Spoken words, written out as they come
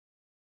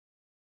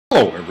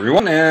Hello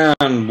everyone,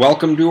 and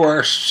welcome to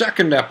our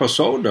second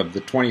episode of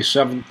the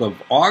 27th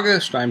of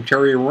August. I'm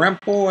Terry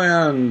Rempel,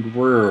 and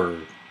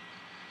we're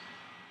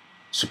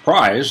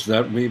surprised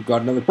that we've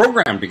got another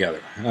program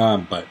together.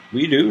 But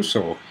we do,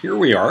 so here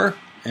we are,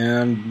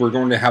 and we're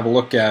going to have a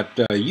look at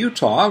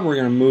Utah. We're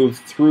going to move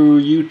through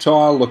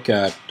Utah, look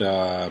at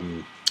a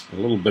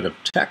little bit of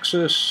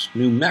Texas,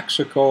 New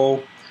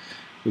Mexico.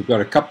 We've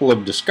got a couple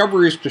of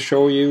discoveries to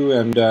show you,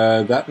 and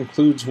that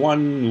includes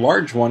one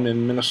large one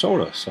in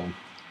Minnesota. So,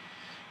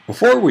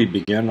 before we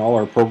begin, all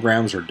our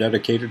programs are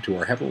dedicated to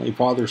our Heavenly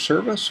Father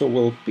service, so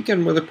we'll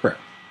begin with a prayer.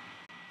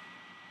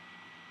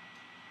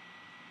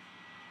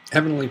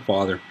 Heavenly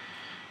Father,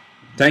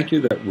 thank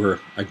you that we're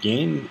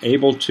again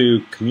able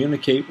to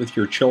communicate with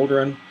your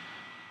children,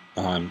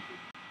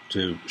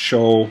 to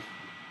show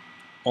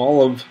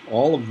all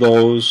of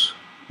those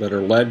that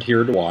are led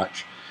here to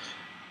watch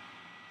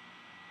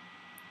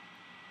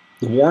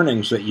the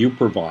warnings that you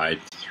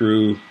provide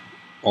through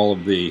all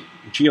of the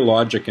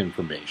geologic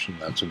information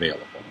that's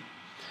available.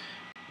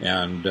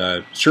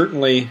 And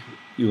certainly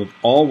you have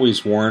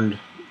always warned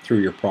through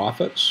your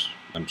prophets.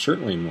 I'm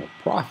certainly no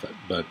prophet,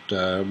 but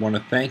I want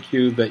to thank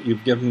you that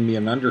you've given me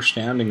an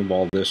understanding of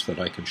all this that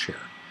I can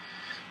share.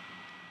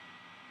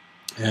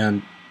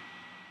 And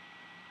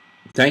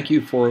thank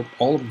you for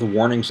all of the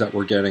warnings that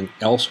we're getting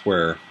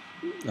elsewhere.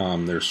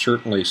 There's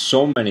certainly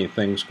so many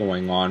things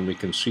going on. We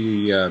can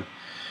see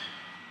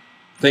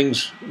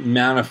things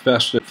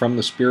manifested from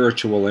the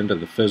spiritual into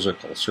the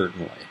physical,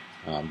 certainly.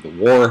 The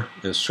war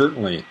is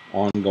certainly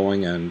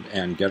ongoing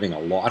and getting a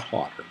lot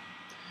hotter.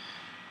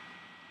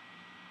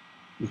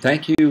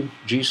 Thank you,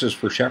 Jesus,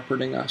 for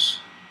shepherding us.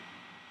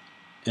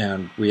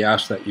 And we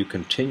ask that you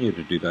continue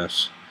to do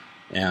this.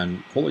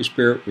 And Holy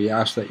Spirit, we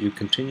ask that you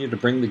continue to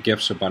bring the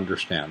gifts of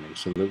understanding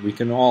so that we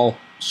can all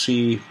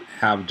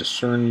have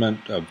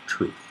discernment of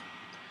truth.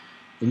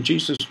 In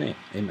Jesus' name,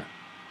 amen.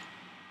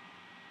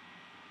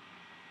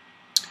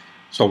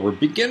 So we're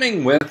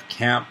beginning with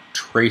Camp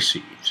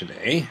Tracy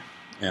today,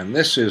 and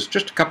this is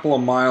just a couple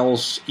of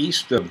miles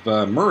east of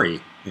Murray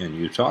in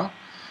Utah,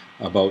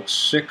 about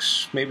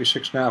maybe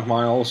 6.5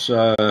 miles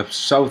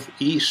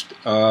southeast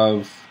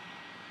of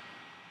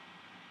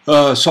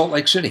Salt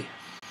Lake City.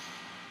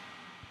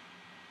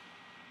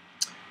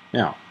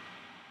 Now,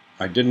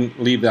 I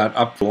didn't leave that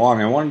up for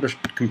long. I wanted to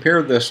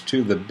compare this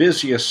to the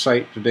busiest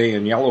site today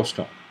in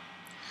Yellowstone.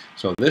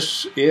 So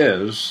this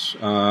is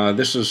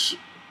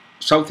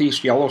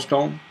southeast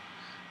Yellowstone,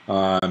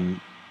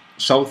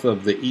 south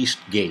of the East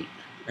Gate,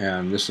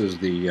 and this is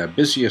the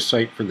busiest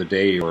site for the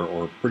day,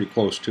 or pretty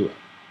close to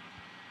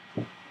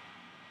it.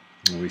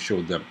 And we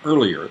showed them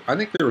earlier. I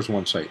think there was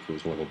one site that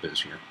was a little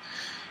busier.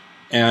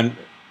 And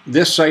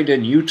this site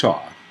in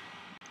Utah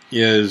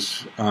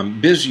is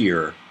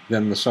busier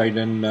than the site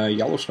in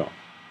Yellowstone.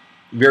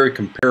 Very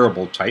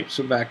comparable types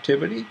of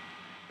activity,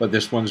 but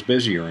this one's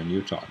busier in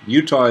Utah.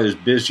 Utah is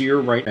busier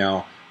right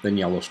now than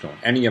Yellowstone,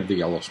 any of the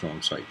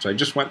Yellowstone sites. I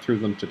just went through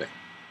them today.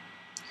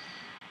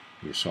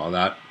 You saw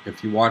that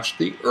if you watched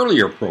the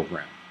earlier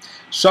program.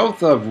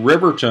 South of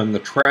Riverton, the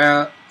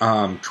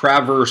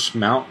Traverse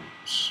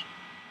Mountains.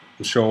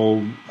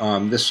 So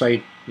this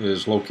site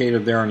is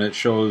located there, and it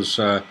shows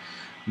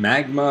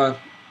magma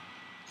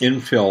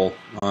infill,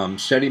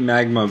 steady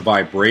magma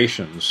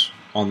vibrations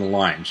on the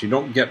lines. You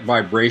don't get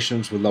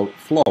vibrations without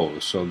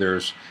flows, so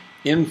there's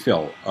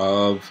infill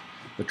of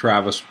the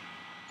Traverse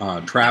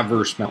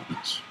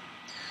Mountains.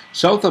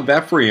 South of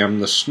Ephraim,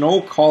 the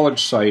Snow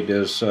College site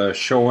is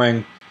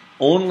showing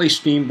only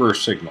steam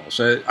burst signals.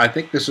 I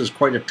think this is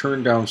quite a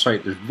turned down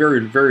site. There's very,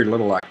 very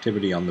little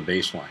activity on the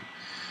baseline.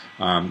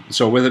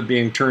 So with it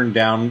being turned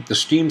down, the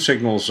steam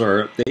signals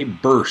they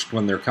burst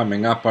when they're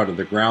coming up out of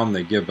the ground.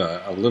 They give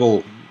a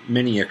little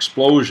mini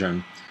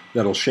explosion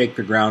that'll shake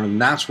the ground,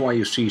 and that's why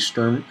you see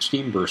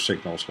steam burst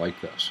signals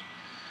like this.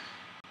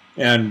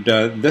 And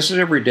this is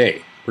every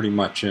day, pretty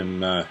much,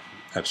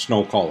 at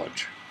Snow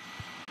College.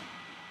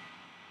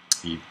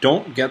 You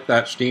don't get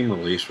that steam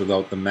release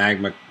without the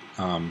magma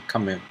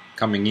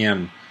coming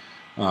in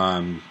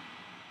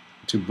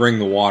to bring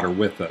the water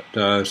with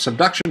it.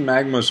 Subduction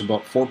magma is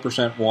about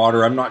 4%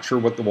 water. I'm not sure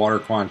what the water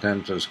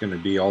content is going to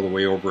be all the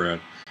way over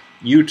in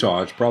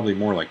Utah. It's probably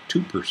more like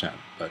 2%,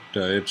 but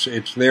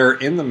it's there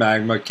in the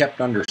magma, kept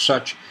under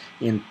such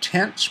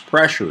intense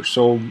pressure,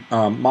 so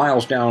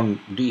miles down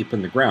deep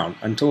in the ground,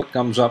 until it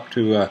comes up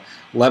to a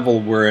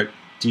level where it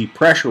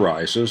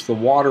depressurizes. The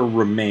water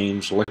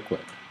remains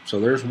liquid. So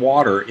there's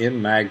water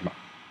in magma.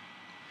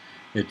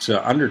 It's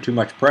under too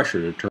much pressure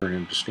to turn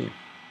into steam.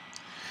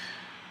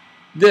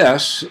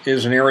 This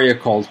is an area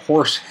called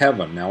Horse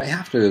Heaven. Now I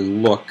have to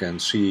look and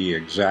see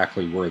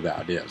exactly where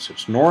that is.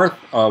 It's north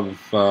of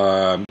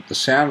the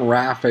San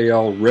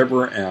Rafael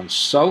River and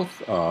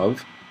south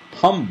of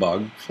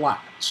Humbug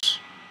Flats.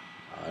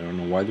 I don't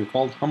know why they're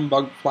called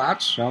Humbug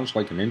Flats. Sounds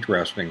like an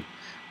interesting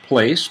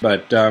place,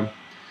 but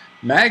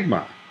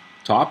magma,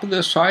 top of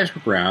this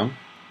seismogram.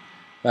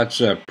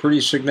 That's a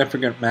pretty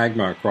significant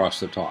magma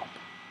across the top.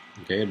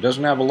 Okay, it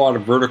doesn't have a lot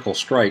of vertical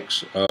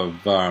strikes of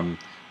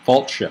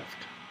fault shift.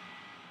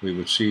 We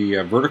would see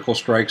vertical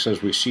strikes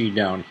as we see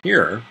down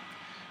here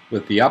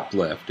with the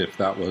uplift, if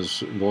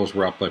those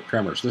were uplift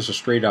tremors. This is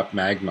straight up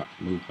magma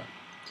movement.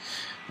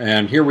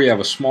 And here we have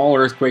a small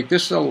earthquake.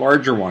 This is a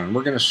larger one.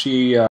 We're going to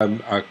see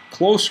a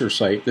closer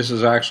site. This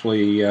is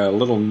actually a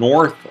little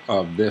north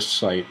of this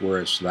site where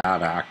it's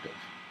that active.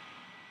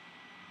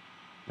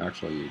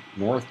 Actually,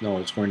 north? No,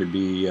 it's going to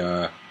be...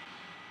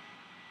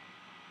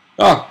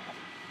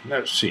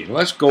 let's see.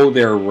 Let's go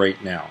there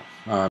right now.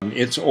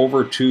 It's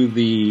over to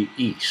the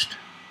east.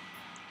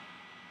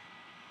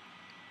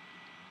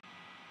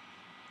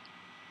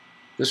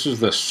 This is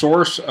the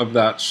source of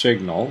that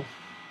signal.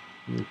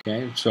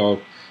 Okay,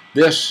 so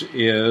this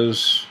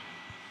is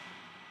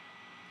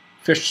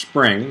Fish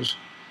Springs.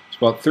 It's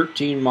about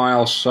 13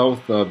 miles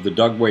south of the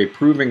Dugway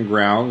Proving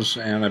Grounds,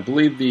 and I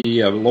believe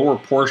the lower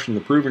portion,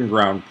 the Proving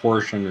Ground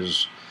portion,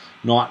 is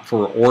not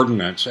for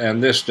ordnance,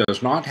 and this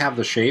does not have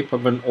the shape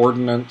of an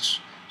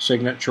ordnance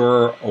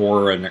signature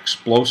or an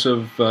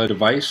explosive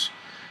device.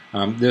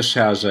 This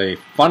has a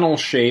funnel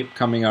shape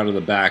coming out of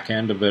the back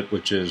end of it,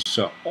 which is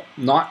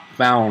not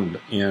found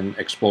in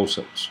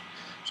explosives.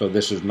 So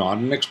this is not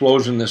an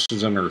explosion, this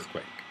is an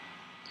earthquake.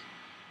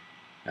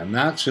 And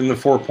that's in the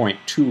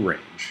 4.2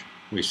 range.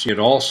 We see it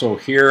also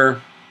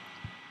here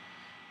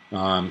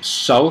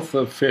south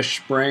of Fish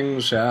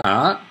Springs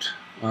at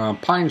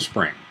Pine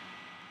Spring.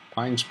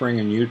 Pine Spring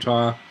in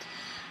Utah.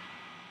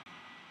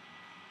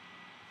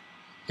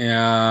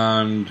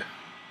 And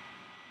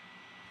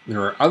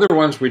there are other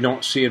ones we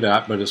don't see it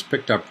at, but it's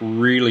picked up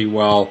really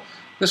well.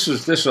 This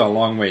is a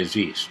long ways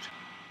east.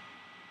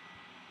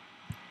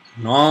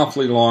 An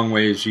awfully long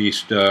ways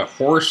east.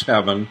 Horse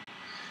Heaven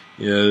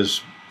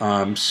is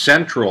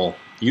central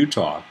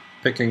Utah,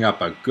 picking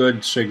up a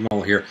good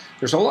signal here.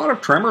 There's a lot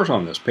of tremors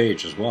on this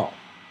page as well.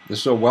 This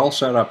is a well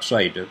set up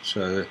site. It's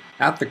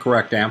at the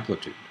correct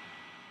amplitude.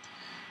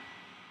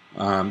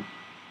 The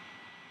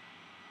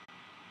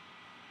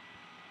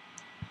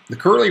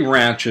Curly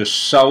Ranch is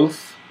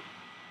south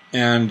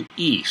and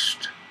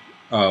east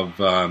of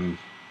the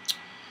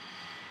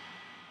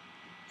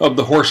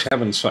Horse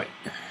Heaven site,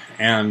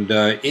 and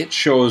it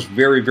shows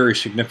very, very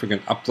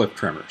significant uplift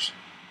tremors.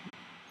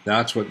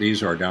 That's what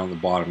these are down at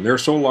the bottom. They're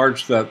so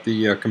large that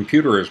the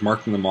computer is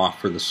marking them off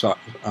for the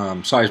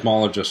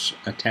seismologist's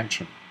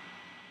attention.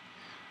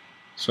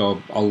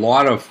 So a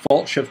lot of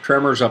fault shift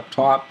tremors up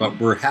top, but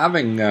we're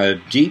having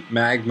deep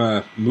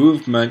magma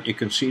movement. You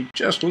can see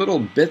just little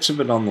bits of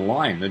it on the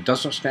line. It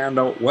doesn't stand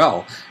out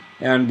well.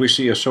 And we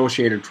see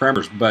associated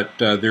tremors, but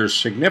there's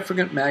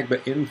significant magma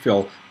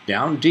infill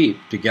down deep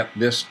to get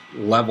this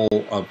level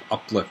of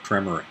uplift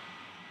tremoring.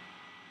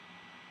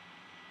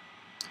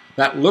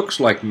 That looks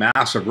like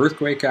massive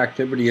earthquake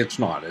activity. It's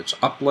not. It's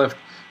uplift.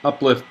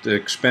 Uplift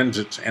expends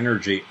its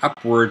energy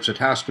upwards. It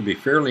has to be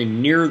fairly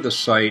near the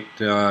site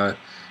at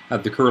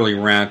the Curly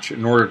Ranch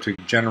in order to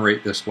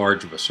generate this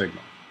large of a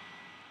signal.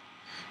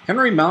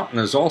 Henry Mountain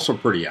is also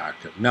pretty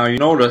active. Now you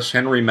notice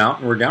Henry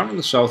Mountain, we're down in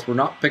the south, we're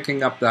not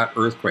picking up that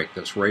earthquake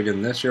that's right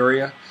in this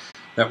area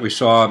that we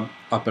saw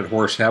up at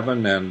Horse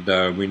Heaven,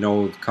 and we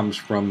know it comes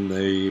from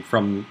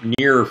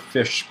near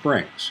Fish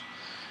Springs.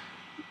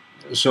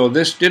 So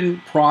this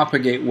didn't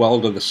propagate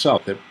well to the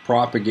south. It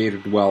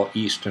propagated well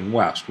east and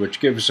west, which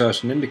gives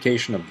us an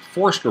indication of the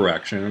force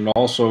direction, and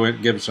also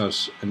it gives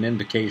us an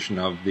indication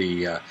of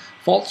the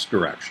fault's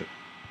direction.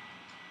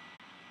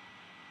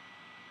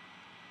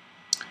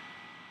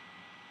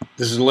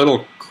 This is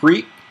Little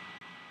Creek.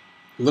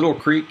 Little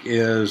Creek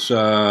is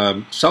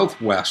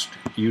southwest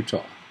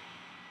Utah.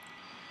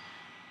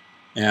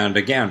 And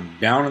again,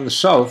 down in the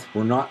south,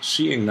 we're not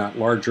seeing that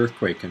large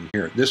earthquake in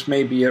here. This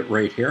may be it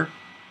right here.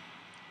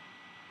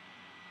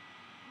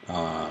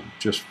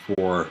 Just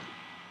for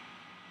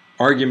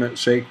argument's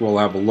sake, we'll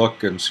have a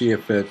look and see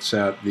if it's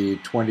at the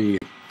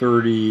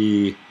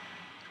 2030,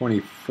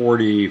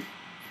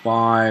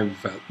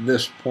 2045 at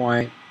this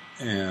point,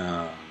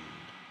 and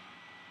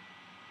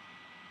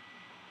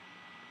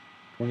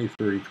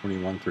 2030,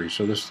 2130.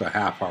 So this is a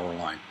half-hour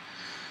line.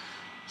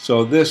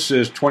 So this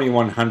is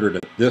 2100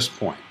 at this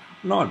point.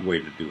 An odd way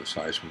to do a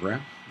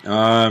seismogram.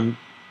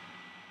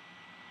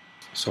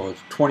 So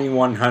it's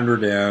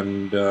 2100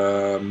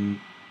 and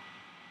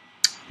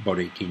about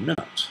 18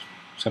 minutes,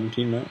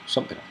 17 minutes,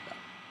 something like that.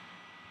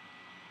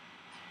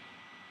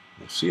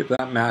 We'll see if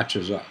that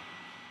matches up.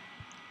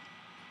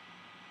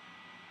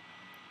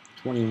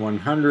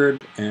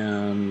 2100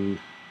 and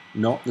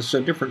no, this is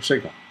a different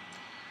signal.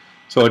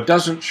 So it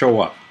doesn't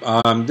show up.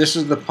 This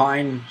is the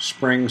Pine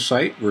Spring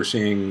site. We're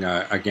seeing,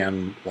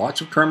 again, lots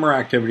of tremor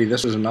activity.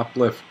 This is an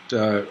uplift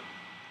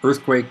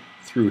earthquake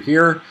through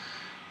here.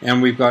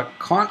 And we've got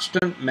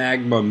constant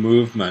magma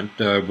movement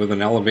with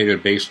an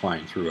elevated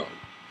baseline throughout.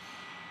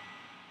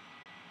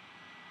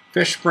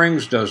 Fish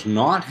Springs does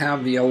not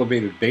have the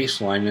elevated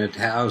baseline. It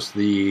has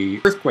the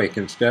earthquake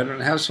instead,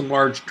 and it has some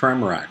large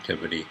tremor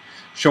activity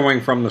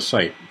showing from the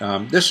site.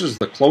 This is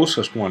the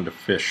closest one to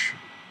Fish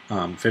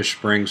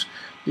Springs.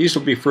 These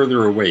will be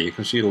further away. You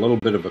can see a little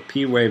bit of a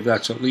P wave.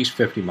 That's at least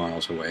 50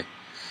 miles away.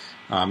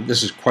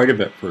 This is quite a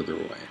bit further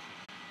away.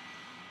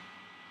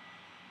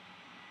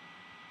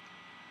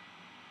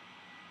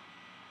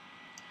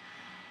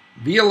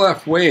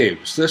 VLF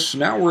waves.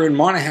 Now we're in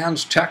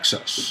Monahans,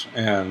 Texas,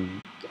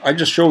 and I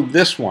just showed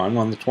this one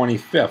on the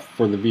 25th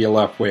for the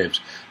VLF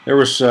waves. There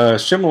was a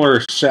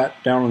similar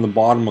set down on the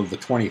bottom of the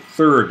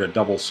 23rd, a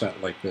double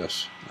set like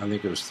this. I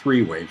think it was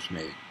 3 waves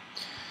made.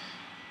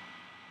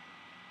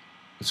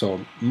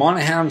 So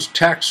Monahans,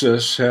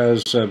 Texas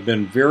has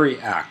been very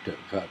active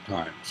at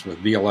times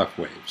with VLF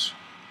waves.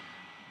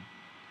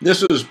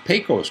 This is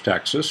Pecos,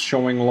 Texas,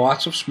 showing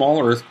lots of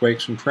small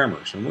earthquakes and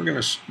tremors. And we're going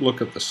to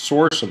look at the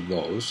source of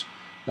those.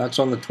 That's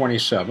on the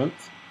 27th.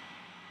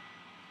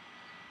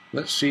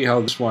 Let's see how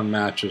this one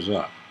matches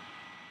up.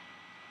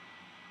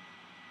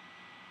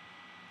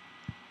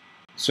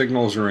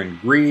 Signals are in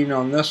green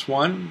on this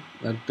one.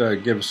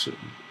 That gives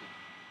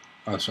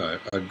us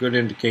a good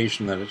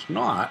indication that it's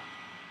not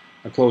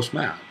a close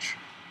match.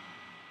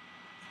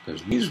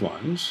 Because these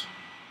ones...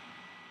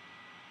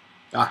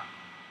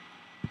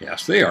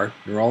 yes, they are.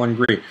 They're all in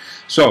green.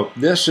 So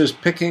this is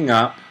picking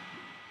up,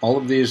 all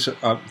of these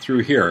up through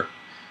here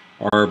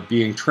are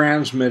being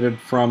transmitted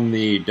from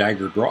the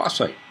dagger draw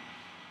site.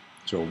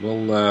 So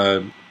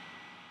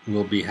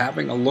we'll be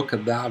having a look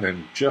at that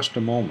in just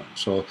a moment.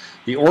 So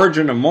the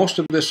origin of most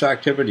of this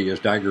activity is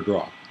dagger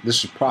draw.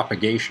 This is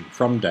propagation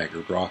from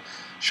dagger draw,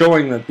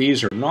 showing that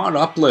these are not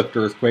uplift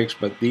earthquakes,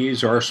 but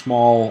these are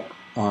small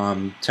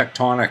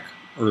tectonic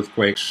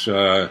earthquakes,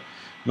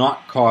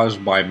 not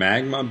caused by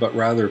magma, but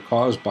rather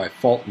caused by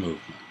fault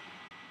movement.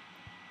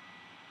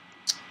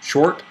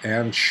 Short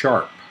and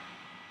sharp.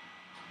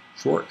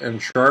 Short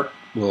and sharp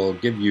will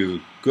give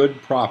you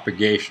good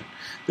propagation.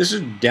 This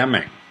is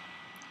Deming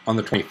on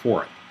the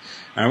 24th.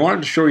 And I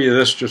wanted to show you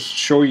this, just to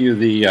show you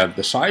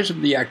the size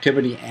of the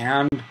activity,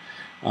 and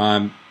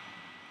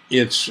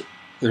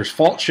there's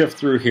fault shift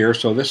through here,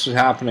 so this is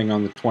happening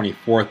on the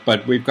 24th,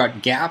 but we've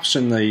got gaps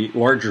in the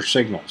larger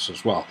signals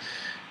as well.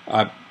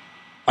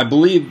 I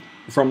believe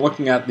from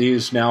looking at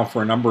these now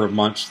for a number of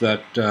months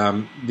that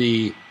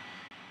the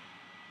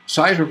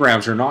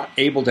seismograms are not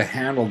able to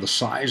handle the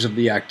size of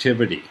the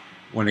activity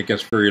when it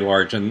gets very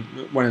large, and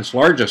when it's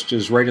largest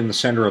is right in the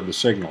center of the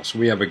signal. So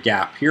we have a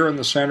gap here in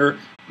the center,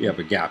 we have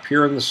a gap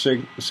here in the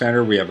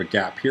center, we have a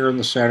gap here in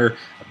the center,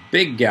 a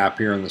big gap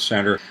here in the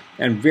center,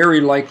 and very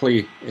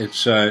likely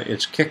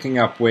it's kicking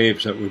up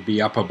waves that would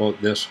be up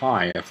about this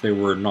high if they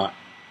were not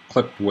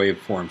clipped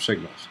waveform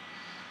signals.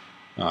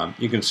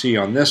 You can see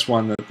on this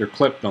one that they're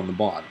clipped on the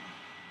bottom.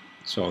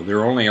 So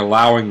they're only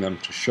allowing them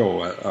to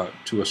show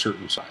to a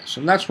certain size.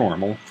 And that's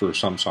normal for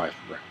some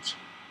seismograms.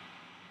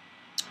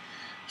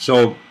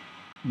 So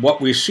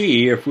what we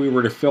see, if we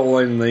were to fill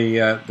in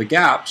the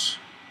gaps,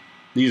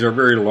 these are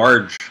very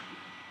large,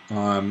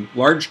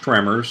 large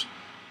tremors,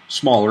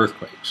 small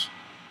earthquakes.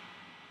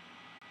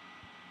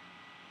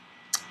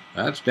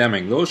 That's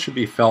Deming. Those should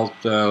be felt,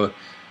 a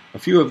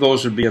few of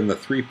those would be in the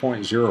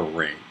 3.0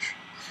 range.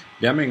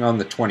 Deming on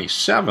the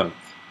 27th,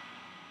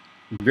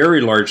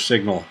 very large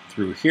signal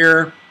through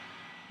here.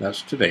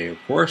 That's today, of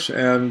course,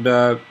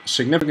 and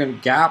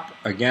significant gap.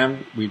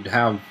 Again, we'd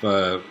have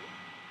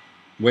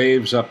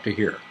waves up to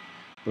here.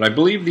 But I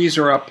believe these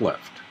are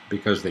uplift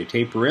because they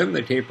taper in,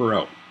 they taper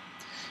out.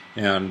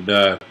 And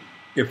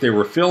if they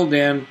were filled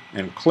in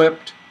and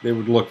clipped, they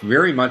would look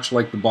very much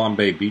like the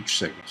Bombay beach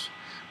signals,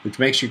 which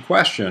makes you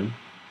question,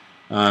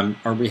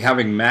 are we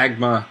having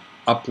magma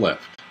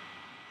uplift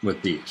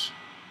with these?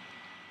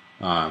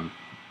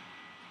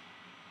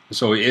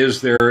 So is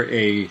there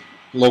a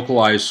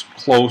localized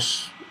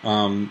close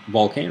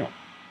volcano?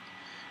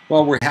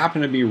 Well, we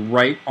happen to be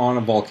right on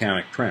a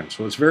volcanic trend,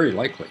 so it's very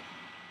likely.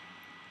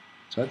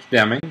 So that's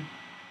Deming.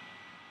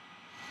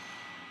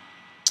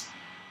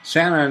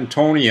 San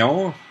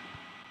Antonio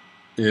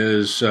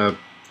is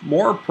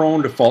more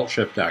prone to fault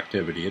shift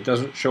activity. It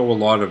doesn't show a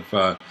lot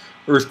of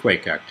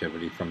earthquake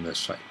activity from this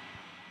site.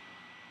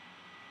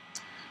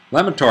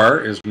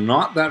 Lematar is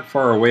not that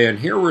far away, and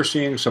here we're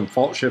seeing some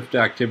fault shift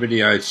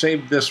activity. I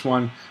saved this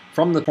one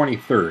from the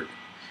 23rd.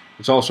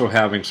 It's also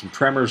having some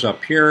tremors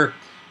up here.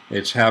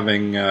 It's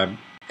having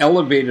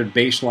elevated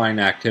baseline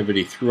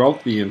activity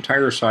throughout the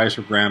entire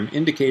seismogram,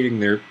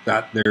 indicating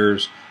that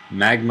there's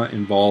magma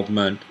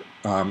involvement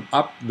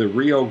up the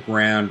Rio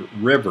Grande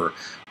River,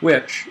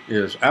 which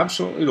is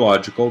absolutely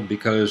logical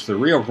because the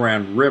Rio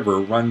Grande River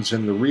runs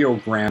in the Rio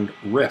Grande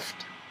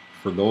Rift.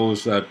 For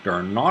those that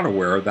are not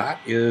aware, that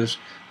is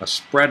a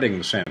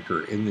spreading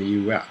center in the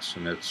U.S.,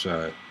 and it's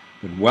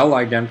been well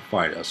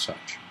identified as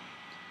such.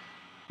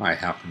 I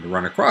happened to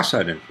run across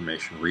that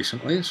information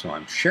recently, so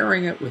I'm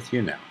sharing it with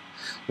you now.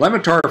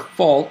 Lematar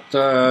fault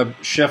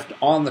shift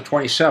on the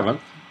 27th,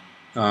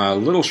 a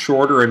little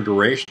shorter in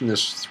duration,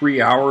 this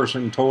 3 hours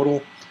in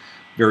total,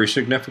 very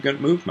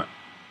significant movement.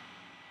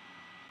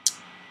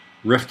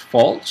 Rift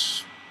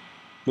faults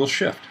will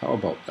shift, how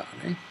about that,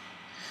 eh?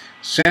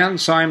 San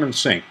Simon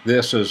Sink,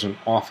 this is an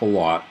awful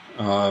lot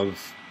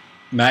of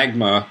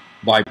magma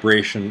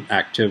vibration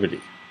activity.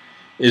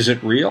 Is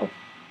it real?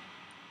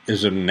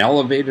 Is it an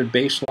elevated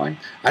baseline?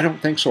 I don't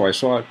think so. I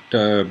saw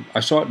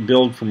it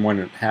build from when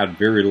it had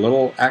very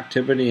little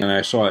activity, and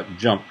I saw it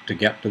jump to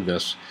get to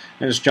this,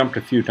 and it's jumped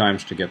a few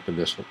times to get to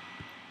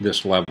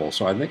this level.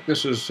 So I think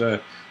this is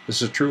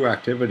true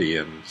activity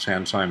in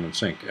San Simon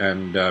Sink,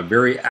 and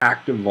very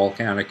active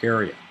volcanic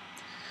area.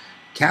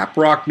 Cap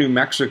Rock, New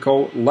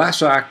Mexico,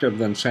 less active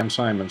than San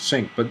Simon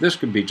Sink, but this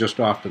could be just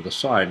off to the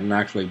side and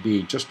actually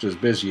be just as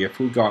busy if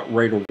we got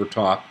right over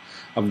top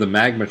of the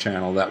magma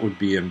channel that would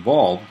be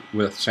involved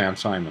with San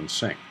Simon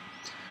Sink.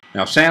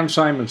 Now, San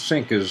Simon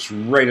Sink is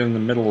right in the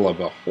middle of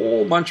a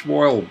whole bunch of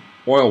oil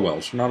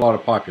wells, so not a lot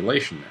of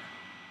population there.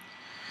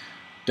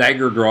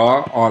 Dagger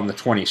Draw on the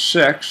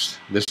 26th.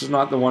 This is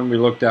not the one we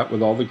looked at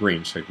with all the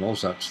green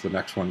signals. That's the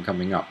next one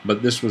coming up.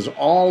 But this was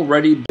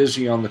already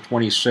busy on the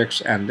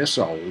 26th, and this is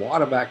a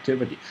lot of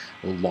activity.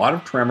 A lot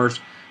of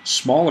tremors,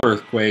 small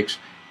earthquakes,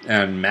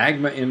 and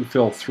magma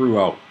infill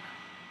throughout.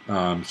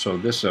 So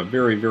this is a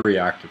very, very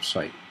active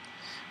site.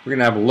 We're going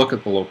to have a look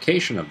at the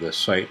location of this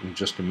site in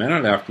just a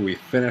minute after we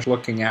finish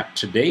looking at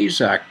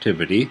today's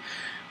activity.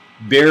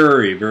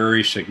 Very,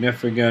 very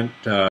significant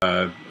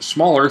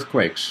small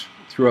earthquakes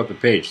throughout the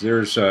page.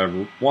 There's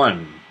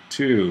 1,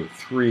 2,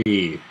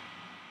 3,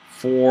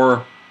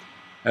 4,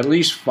 at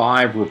least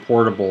 5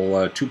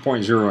 reportable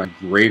 2.0 and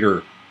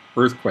greater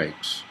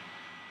earthquakes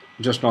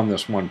just on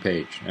this one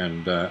page.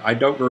 And I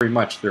doubt very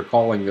much they're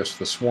calling this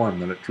the swarm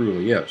than it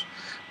truly is.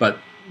 But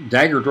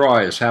Dagger Draw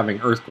is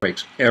having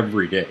earthquakes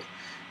every day.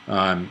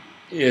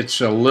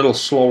 It's a little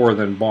slower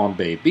than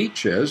Bombay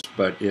Beach is,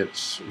 but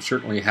it's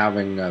certainly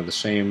having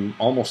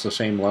almost the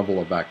same level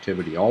of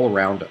activity all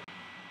around it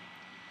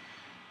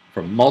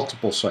from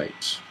multiple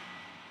sites.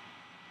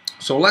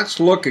 So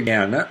let's look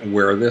again at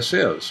where this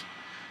is.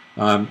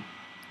 I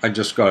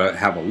just got to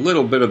have a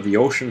little bit of the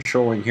ocean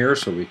showing here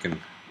so we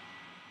can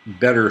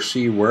better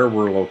see where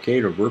we're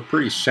located. We're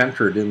pretty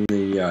centered in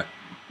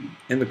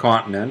the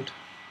continent.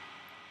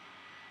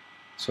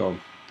 So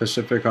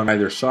Pacific on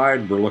either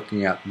side. We're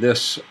looking at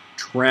this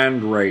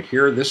trend right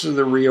here. This is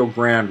the Rio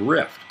Grande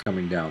Rift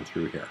coming down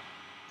through here,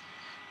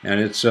 and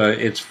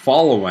it's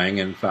following,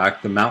 in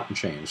fact, the mountain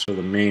chain. So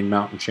the main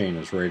mountain chain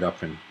is right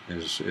up and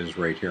is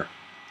right here.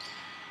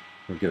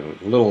 We'll get a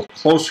little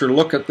closer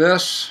look at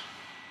this.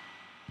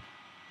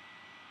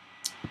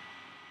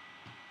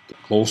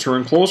 Get closer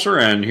and closer,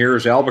 and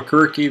here's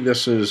Albuquerque.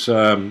 This is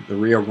the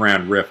Rio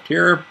Grande Rift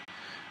here.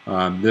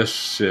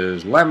 This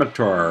is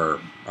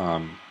Lematar,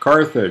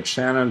 Carthage,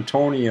 San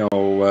Antonio,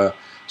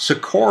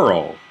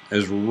 Socorro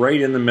is right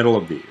in the middle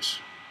of these.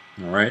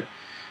 All right.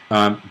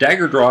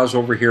 Dagger Draw is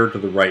over here to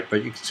the right,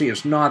 but you can see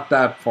it's not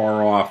that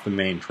far off the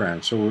main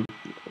trend. So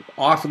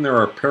often there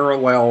are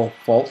parallel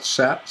fault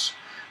sets,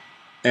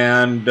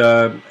 and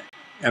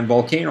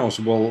volcanoes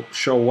will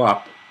show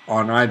up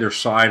on either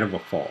side of a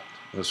fault.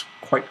 That's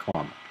quite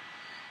common.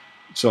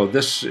 So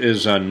this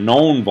is a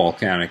known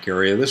volcanic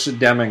area. This is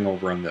Deming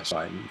over on this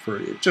side.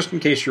 Just in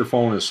case your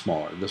phone is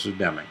smaller, this is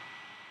Deming.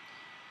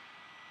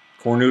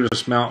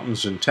 Cornudas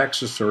Mountains in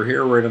Texas are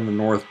here right on the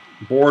north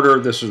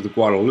border. This is the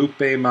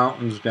Guadalupe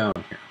Mountains down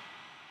here.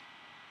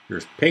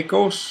 Here's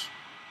Pecos,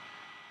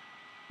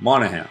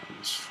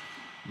 Monahans.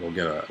 We'll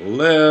get a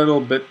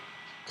little bit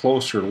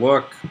closer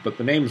look, but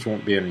the names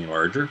won't be any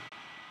larger.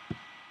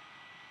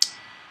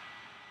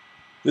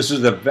 This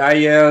is the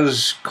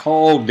Valles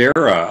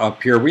Caldera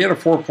up here. We had a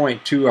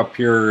 4.2 up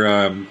here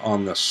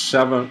on the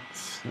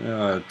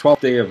 12th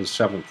day of the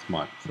 7th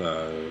month,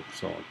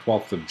 so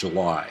 12th of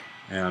July.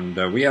 And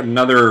we had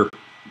another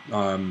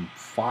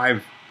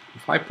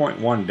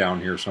 5.1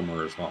 down here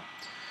somewhere as well,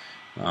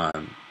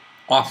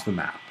 off the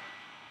map.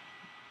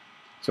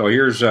 So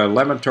here's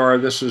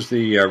Lematar. This is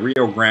the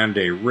Rio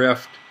Grande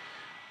Rift,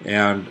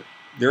 and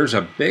there's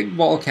a big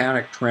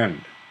volcanic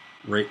trend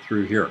right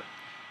through here.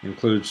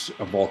 Includes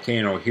a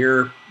volcano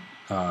here,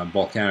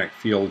 volcanic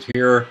field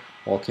here,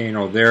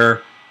 volcano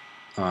there,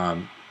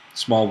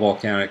 small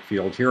volcanic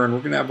field here, and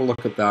we're going to have a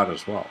look at that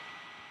as well.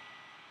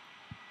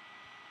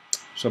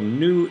 Some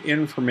new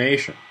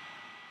information.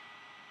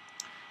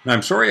 Now,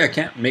 I'm sorry I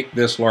can't make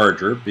this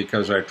larger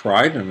because I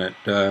tried and it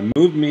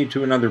moved me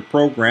to another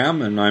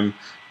program, and I'm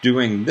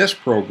doing this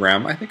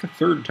program I think a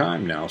third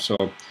time now, so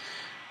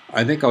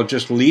I think I'll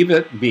just leave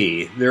it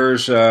be.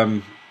 There's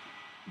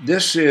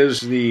this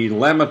is the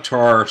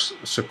Lematar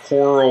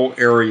Socorro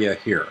area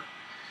here.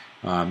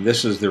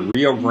 This is the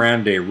Rio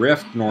Grande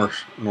Rift,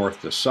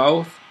 north to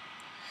south.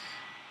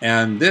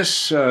 And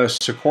this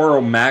Socorro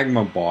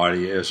magma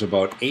body is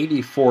about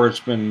 84. It's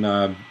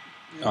been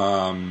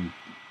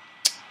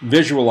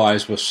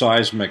visualized with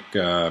seismic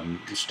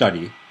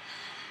study.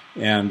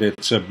 And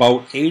it's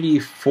about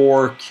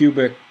 84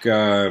 cubic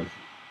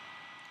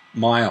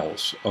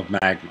miles of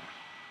magma.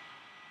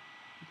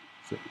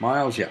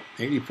 Miles, yeah,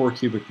 84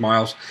 cubic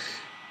miles.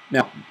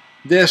 Now,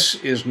 this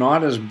is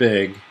not as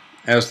big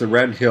as the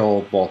Red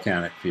Hill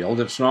volcanic field.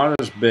 It's not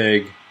as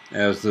big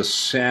as the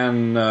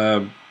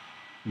San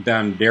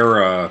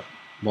Bandera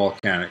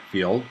volcanic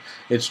field.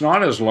 It's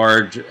not as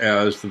large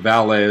as the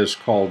Valles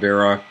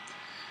Caldera,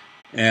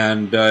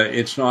 and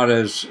it's not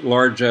as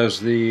large as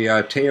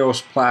the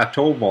Taos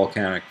Plateau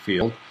volcanic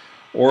field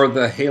or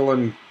the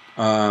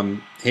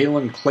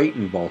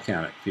Halen-Clayton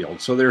volcanic field.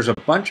 So there's a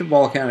bunch of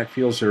volcanic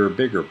fields that are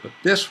bigger, but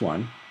this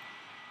one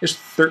is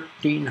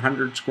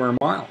 1,300 square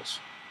miles.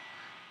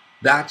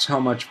 That's how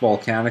much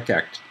volcanic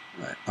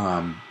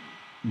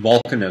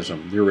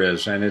volcanism there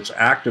is, and it's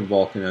active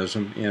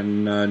volcanism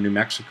in New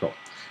Mexico.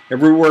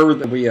 Everywhere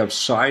that we have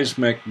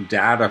seismic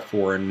data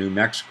for in New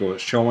Mexico,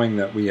 it's showing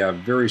that we have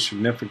very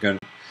significant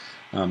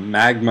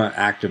magma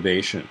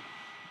activation.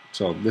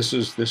 So this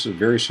is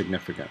very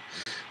significant.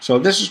 So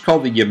this is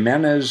called the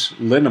Jimenez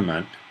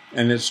lineament,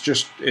 and it's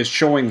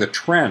showing the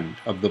trend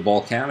of the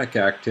volcanic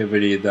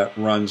activity that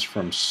runs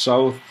from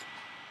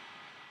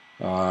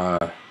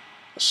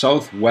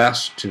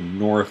southwest to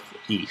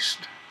northeast,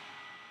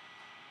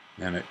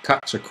 and it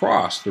cuts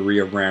across the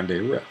Rio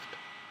Grande Rift.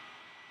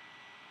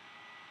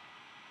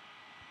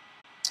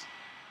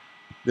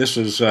 This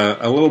is a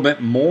little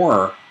bit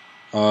more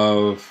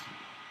of,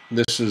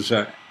 this is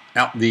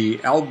the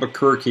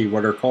Albuquerque,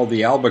 what are called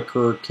the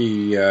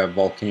Albuquerque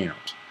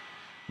volcanoes.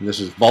 And this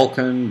is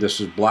Vulcan,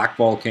 this is Black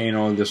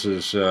Volcano, this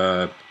is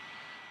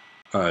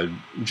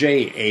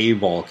JA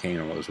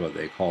volcano is what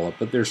they call it,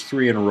 but there's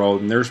 3 in a row,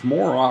 and there's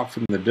more off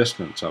in the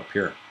distance up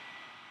here.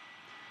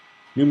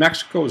 New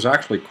Mexico is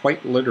actually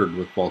quite littered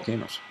with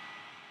volcanoes.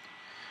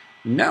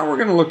 Now we're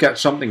going to look at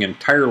something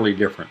entirely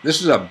different.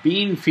 This is a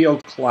bean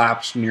field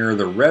collapse near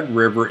the Red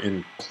River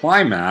in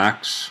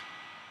Climax,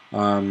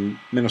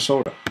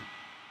 Minnesota.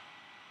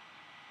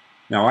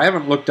 Now I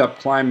haven't looked up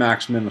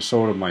Climax,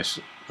 Minnesota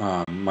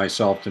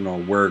myself to know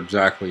where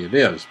exactly it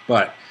is,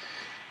 but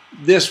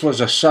this was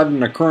a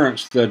sudden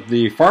occurrence that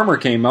the farmer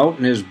came out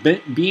and his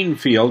bean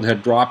field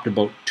had dropped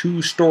about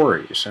 2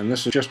 stories, and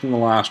this is just in the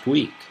last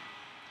week.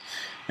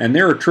 And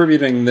they're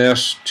attributing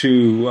this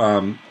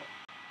to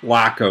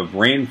lack of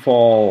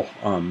rainfall,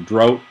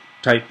 drought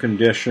type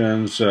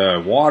conditions,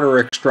 water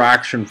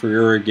extraction for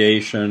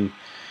irrigation,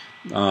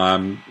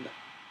 so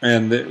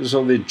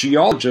the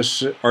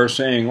geologists are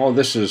saying, oh,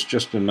 this is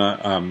just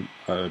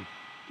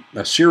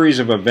a series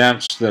of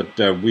events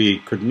that we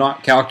could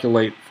not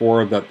calculate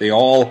for, that they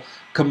all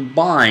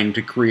combine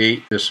to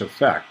create this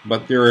effect.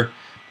 But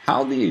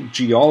how the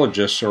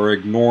geologists are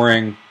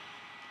ignoring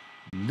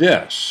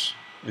this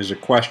is a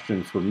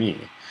question for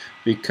me,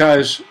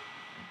 because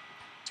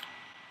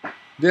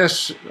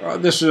this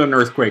is an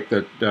earthquake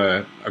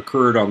that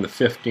occurred on the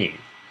 15th,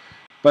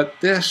 but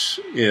this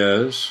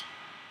is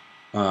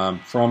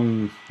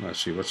from,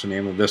 let's see, what's the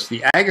name of this?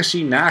 The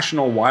Agassiz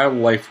National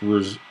Wildlife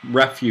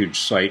Refuge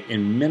Site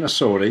in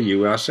Minnesota,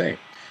 USA.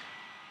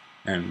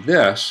 And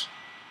this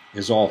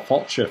is all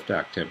fault shift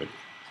activity,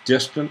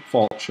 distant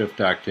fault shift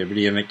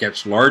activity, and it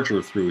gets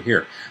larger through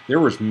here. There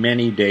was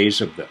many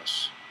days of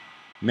this,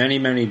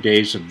 many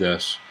days of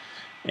this,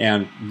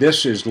 and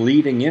this is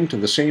leading into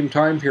the same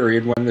time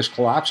period when this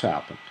collapse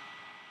happened.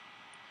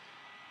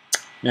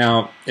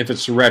 Now, if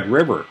it's the Red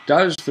River,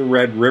 does the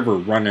Red River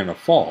run in a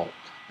fault,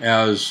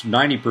 as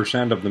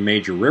 90% of the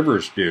major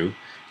rivers do,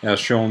 as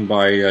shown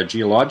by a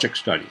geologic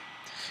study?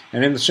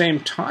 And in the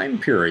same time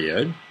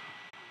period,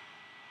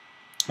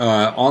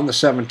 on the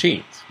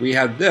 17th, we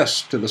had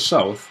this to the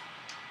south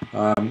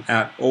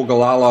at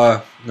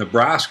Ogallala,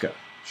 Nebraska,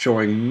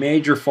 showing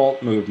major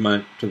fault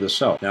movement to the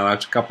south. Now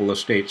that's a couple of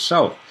states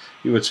south.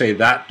 You would say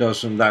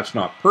that's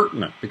not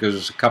pertinent because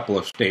it's a couple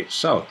of states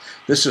south.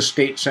 This is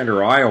State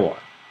Center, Iowa.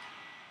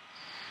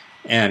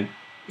 And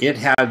it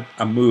had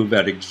a move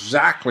at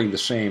exactly the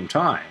same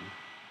time.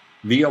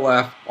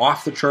 VLF,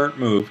 off the chart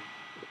move,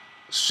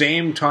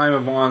 same time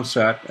of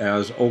onset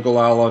as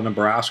Ogallala,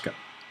 Nebraska.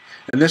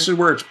 And this is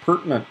where it's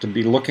pertinent to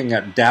be looking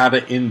at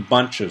data in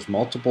bunches,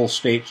 multiple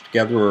states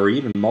together or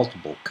even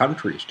multiple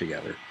countries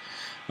together.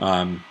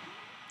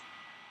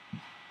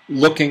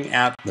 Looking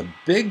at the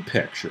big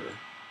picture,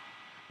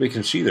 we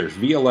can see there's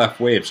VLF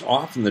waves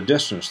off in the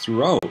distance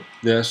throughout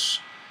this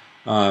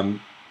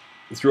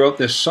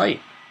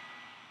site.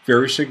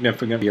 Very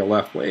significant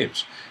VLF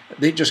waves.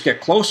 They just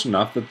get close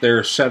enough that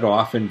they're set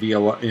off in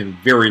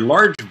very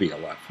large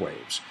VLF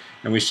waves.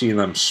 And we see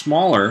them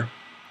smaller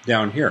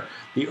down here.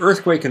 The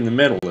earthquake in the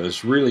middle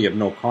is really of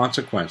no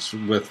consequence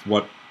with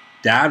what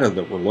data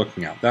that we're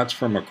looking at. That's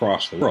from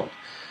across the world.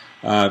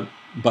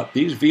 But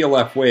these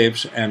VLF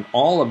waves and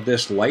all of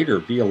this lighter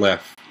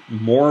VLF,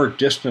 more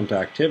distant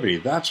activity,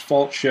 that's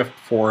fault shift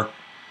for,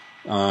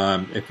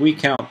 if we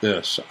count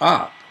this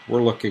up,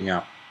 we're looking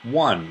at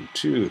 1,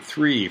 2,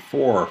 3,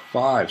 4,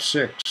 5,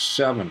 6,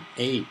 7,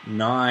 8,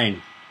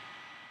 9,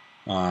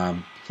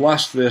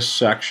 plus this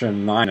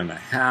section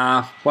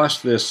 9.5,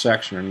 plus this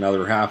section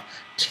another half.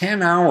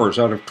 10 hours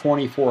out of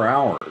 24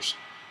 hours,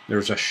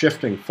 there's a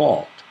shifting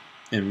fault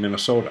in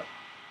Minnesota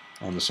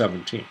on the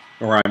 17th,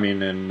 or I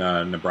mean in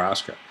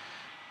Nebraska.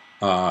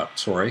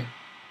 Sorry,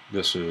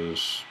 this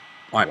is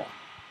Iowa.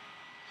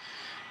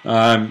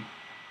 And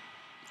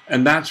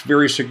that's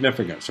very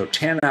significant. So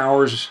 10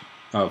 hours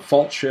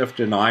fault shift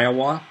in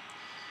Iowa,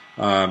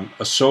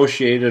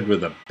 associated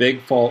with a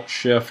big fault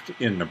shift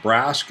in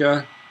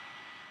Nebraska,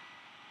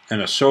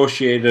 and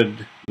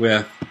associated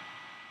with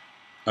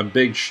a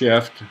big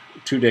shift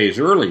 2 days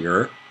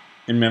earlier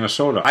in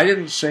Minnesota. I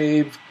didn't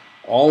save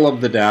all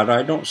of the data.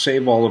 I don't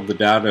save all of the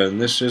data,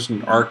 and this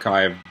isn't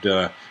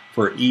archived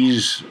for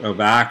ease of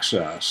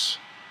access.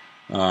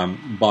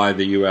 by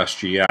the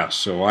USGS.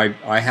 So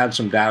I had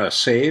some data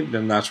saved,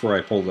 and that's where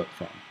I pulled it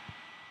from.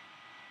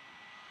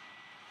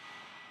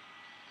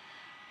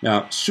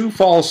 Now, Sioux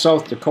Falls,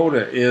 South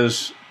Dakota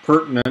is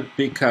pertinent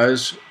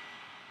because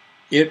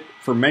it,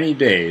 for many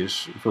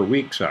days, for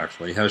weeks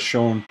actually, has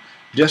shown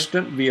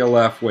distant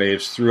VLF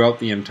waves throughout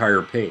the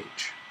entire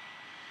page.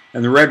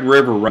 And the Red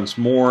River runs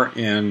more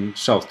in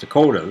South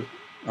Dakota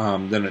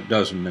than it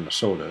does in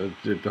Minnesota.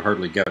 It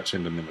hardly gets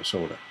into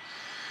Minnesota.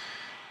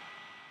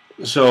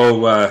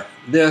 So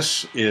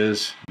this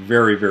is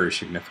very, very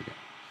significant.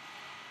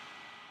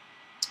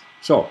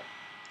 So,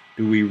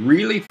 do we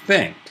really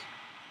think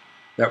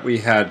that we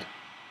had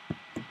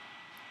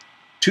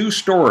 2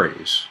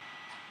 stories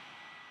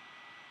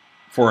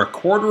for a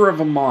quarter of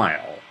a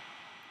mile,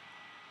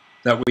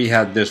 that we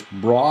had this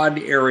broad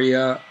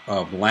area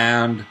of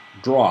land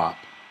drop,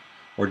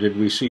 or did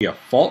we see a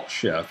fault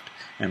shift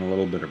and a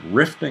little bit of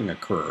rifting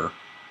occur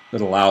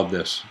that allowed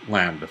this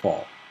land to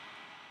fall?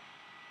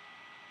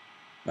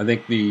 I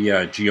think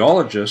the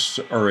geologists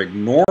are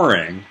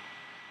ignoring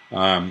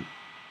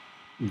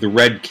the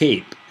red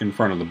cape in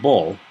front of the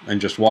bull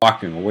and just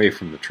walking away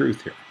from the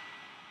truth here.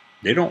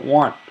 They don't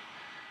want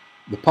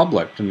the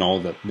public to know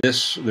that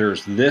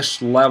there's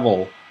this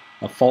level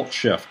of fault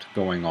shift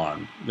going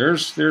on.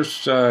 There's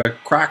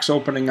cracks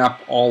opening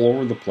up all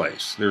over the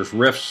place. There's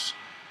rifts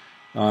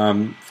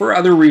for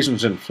other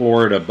reasons in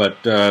Florida,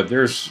 but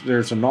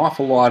there's an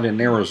awful lot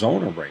in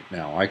Arizona right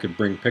now. I could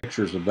bring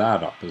pictures of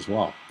that up as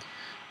well.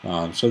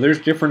 So there's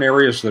different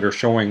areas that are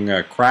showing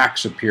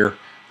cracks appear.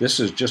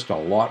 This is just a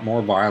lot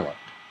more violent.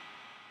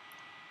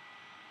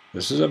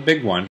 This is a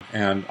big one,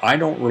 and I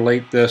don't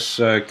relate this.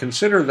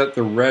 Consider that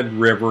the Red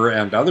River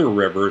and other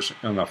rivers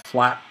on a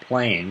flat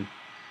plain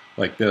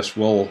like this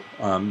will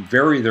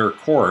vary their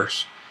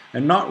course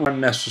and not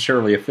run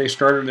necessarily. If they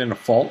started in a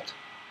fault,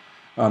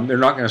 they're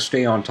not going to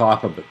stay on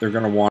top of it. They're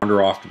going to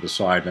wander off to the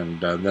side,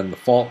 and then the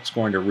fault's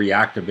going to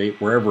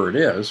reactivate wherever it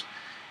is,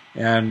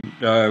 and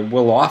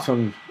will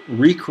often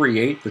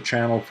recreate the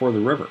channel for the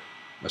river,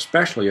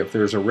 especially if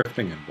there's a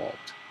rifting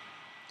involved.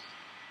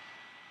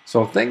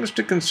 So things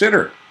to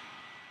consider.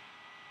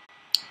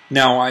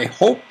 Now, I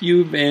hope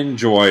you've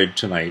enjoyed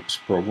tonight's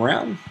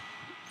program,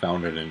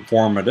 found it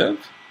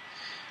informative,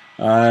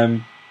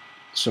 some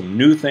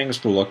new things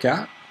to look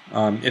at.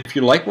 If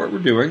you like what we're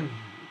doing,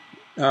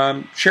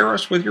 share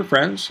us with your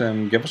friends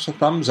and give us a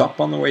thumbs up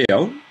on the way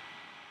out.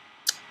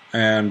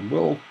 And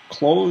we'll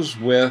close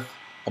with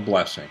a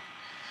blessing.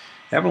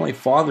 Heavenly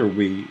Father,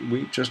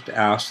 we just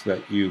ask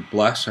that you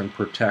bless and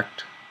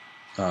protect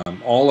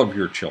all of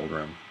your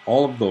children,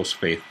 all of those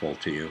faithful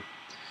to you.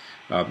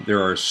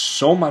 There is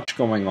so much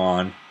going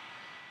on,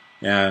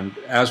 and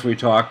as we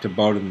talked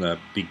about in the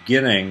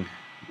beginning,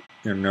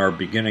 in our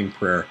beginning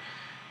prayer,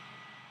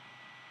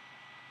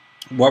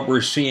 what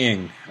we're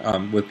seeing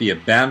with the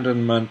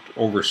abandonment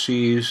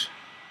overseas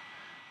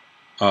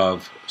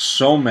of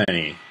so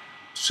many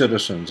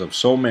citizens of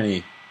so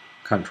many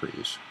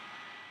countries,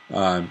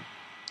 and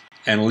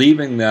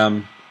leaving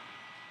them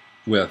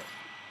with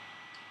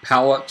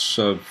pallets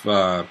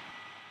of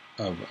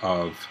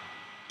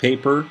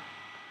paper,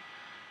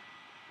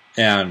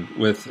 and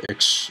with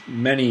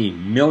many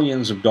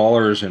millions of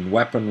dollars in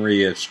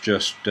weaponry. It's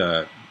just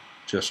a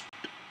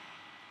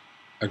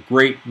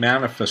great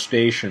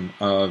manifestation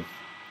of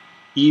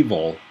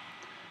evil.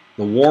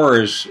 The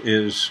war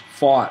is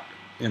fought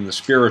in the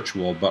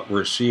spiritual, but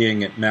we're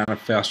seeing it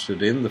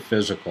manifested in the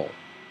physical.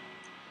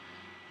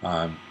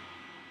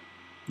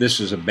 This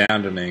is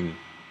abandoning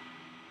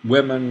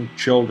women,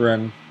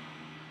 children,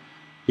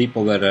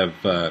 people that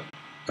have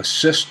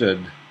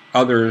assisted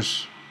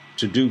others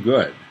to do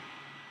good.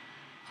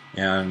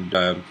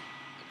 And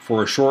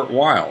for a short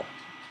while,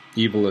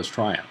 evil has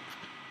triumphed.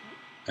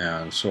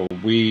 And so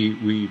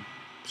we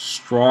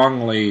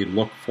strongly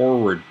look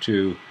forward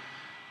to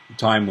the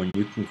time when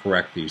you can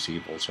correct these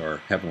evils, our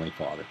Heavenly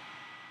Father,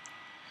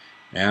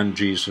 and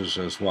Jesus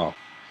as well.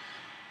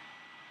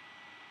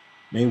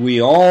 May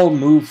we all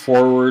move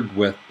forward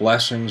with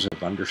blessings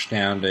of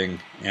understanding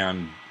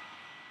and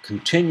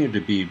continue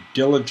to be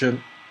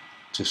diligent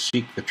to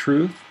seek the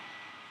truth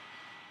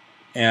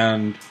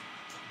and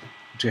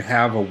to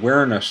have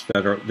awareness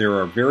that there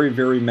are very,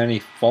 very many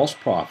false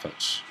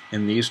prophets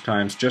in these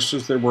times, just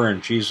as there were in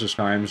Jesus'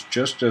 times,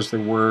 just as there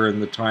were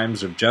in the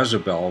times of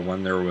Jezebel,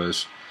 when there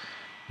was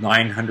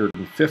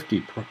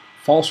 950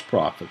 false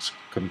prophets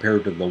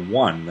compared to the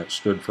one that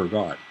stood for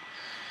God.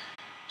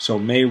 So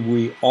may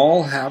we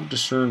all have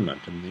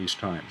discernment in these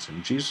times.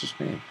 In Jesus'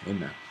 name,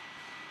 amen.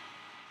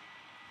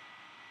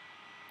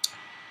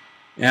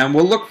 And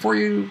we'll look for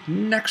you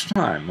next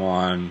time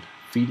on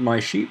Feed My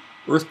Sheep,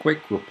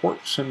 Earthquake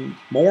Reports, and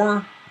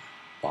more.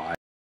 Bye.